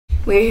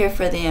We're here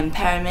for the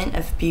Empowerment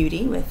of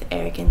Beauty with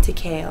Eric and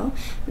Takeo.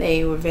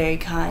 They were very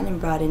kind and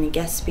brought in a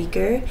guest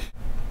speaker.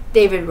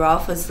 David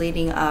Rolf was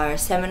leading our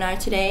seminar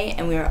today,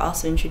 and we were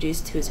also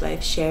introduced to his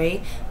wife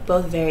Sherry,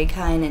 both very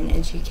kind and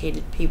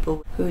educated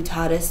people who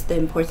taught us the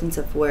importance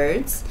of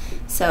words.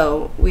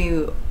 So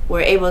we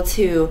were able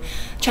to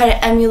try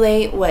to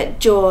emulate what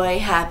joy,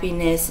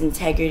 happiness,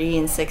 integrity,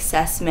 and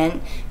success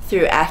meant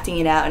through acting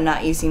it out and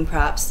not using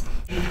props.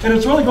 And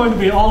it's really going to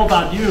be all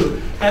about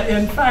you.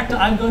 In fact,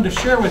 I'm going to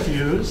share with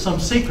you some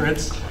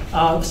secrets.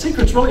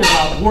 Secrets really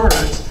about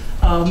words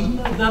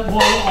that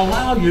will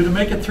allow you to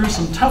make it through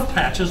some tough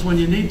patches when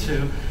you need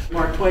to.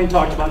 Mark Twain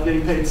talked about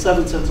getting paid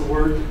 7 cents a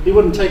word. He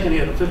wouldn't take any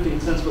of the 15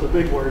 cents for the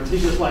big words. He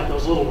just liked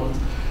those little ones.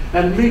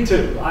 And me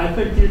too. I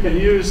think you can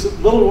use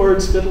little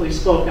words fitly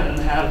spoken and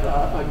have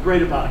a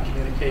great amount of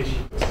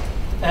communication.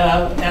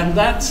 And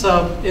that's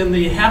in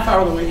the half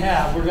hour that we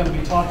have, we're going to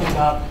be talking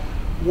about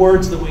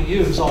words that we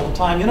use all the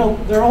time. You know,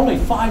 there are only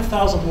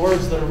 5,000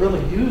 words that are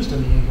really used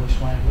in the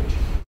English language.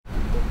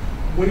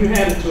 When you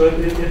hand it to it,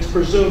 it's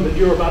presumed that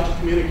you're about to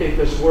communicate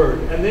this word.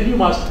 And then you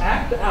must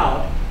act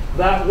out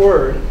that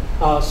word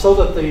so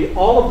that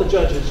all of the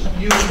judges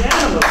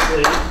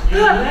unanimously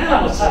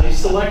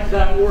select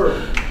that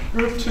word.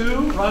 Group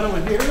 2, right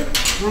over here.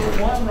 Group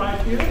 1, right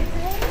here.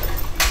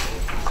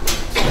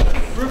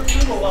 Group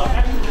 2 will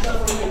actually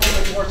separate a little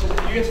bit more. So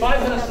you get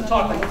 5 minutes to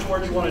talk on which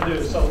word you want to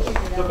do. So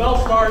the bell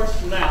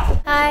starts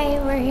now. Hi,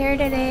 we're here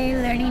today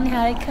learning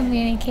how to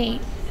communicate.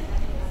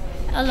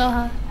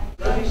 Aloha.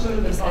 You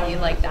said you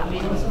like that one.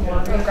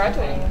 Are you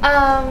graduating?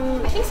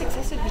 I think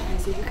success would be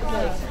easy. You could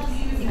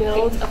like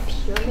build a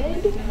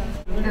pyramid.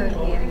 I would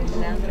be able to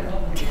that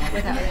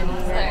without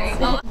any.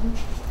 Sorry.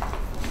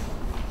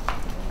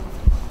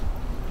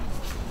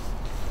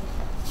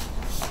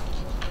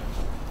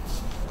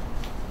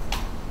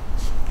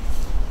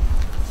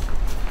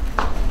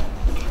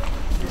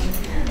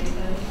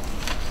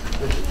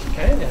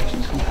 Okay, the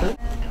action's complete.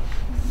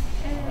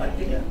 Right,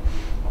 begin.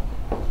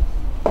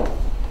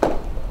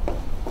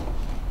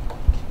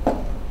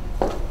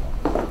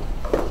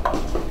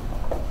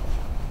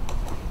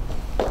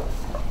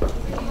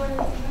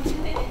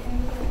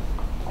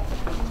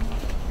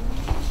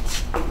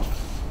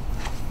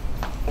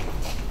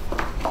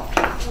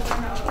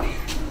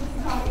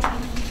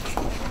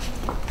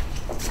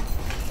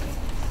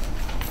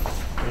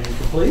 Ready to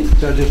complete?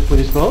 Judges,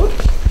 please vote.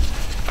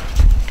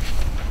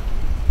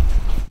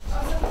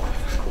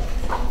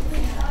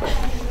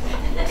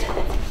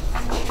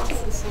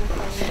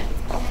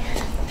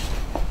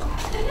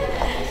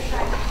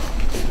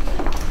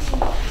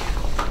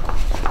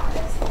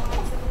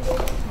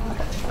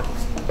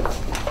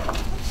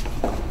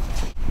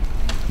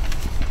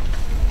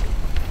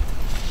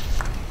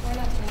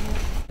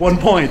 One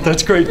point.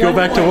 That's great. Go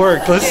back to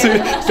work. Let's see.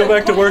 Go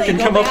back to work and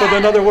come up with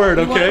another word,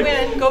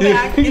 okay? Go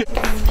back.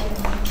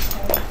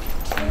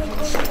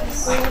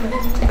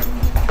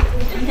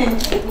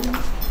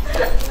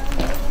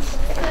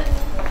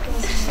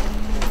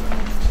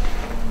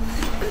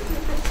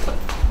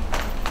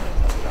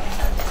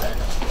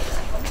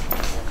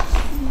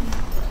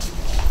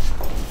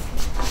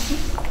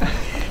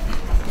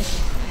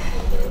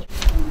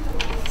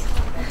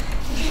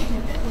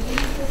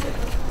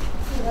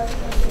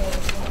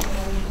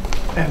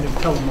 And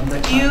tell them the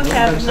next time. You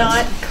have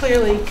not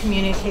clearly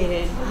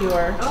communicated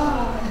your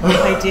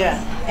idea,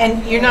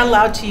 and you're not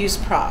allowed to use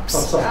props.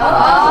 Sorry.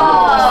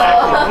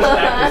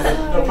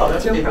 No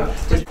problem.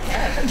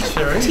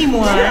 Sherry? Team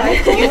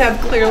 1, you have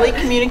clearly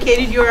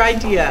communicated your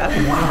idea.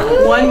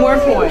 Wow. 1 more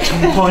point.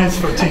 2 points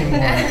for team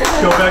 1.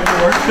 Go back to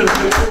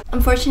work.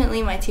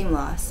 Unfortunately, my team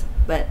lost,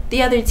 but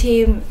the other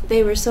team,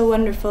 they were so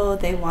wonderful.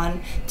 They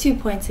won 2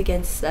 points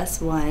against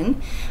us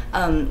 1.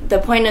 The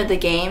point of the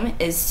game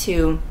is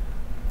to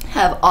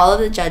have all of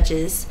the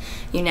judges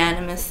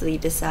unanimously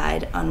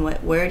decide on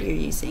what word you're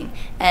using.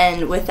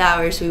 And with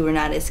ours, we were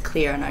not as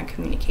clear on our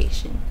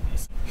communication.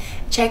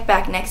 Check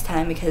back next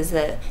time, because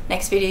the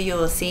next video you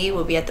will see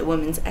will be at the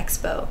Women's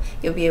Expo.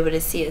 You'll be able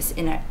to see us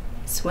in our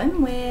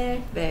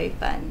swimwear. Very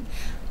fun.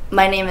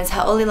 My name is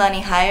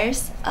Haolilani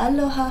Hires.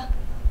 Aloha.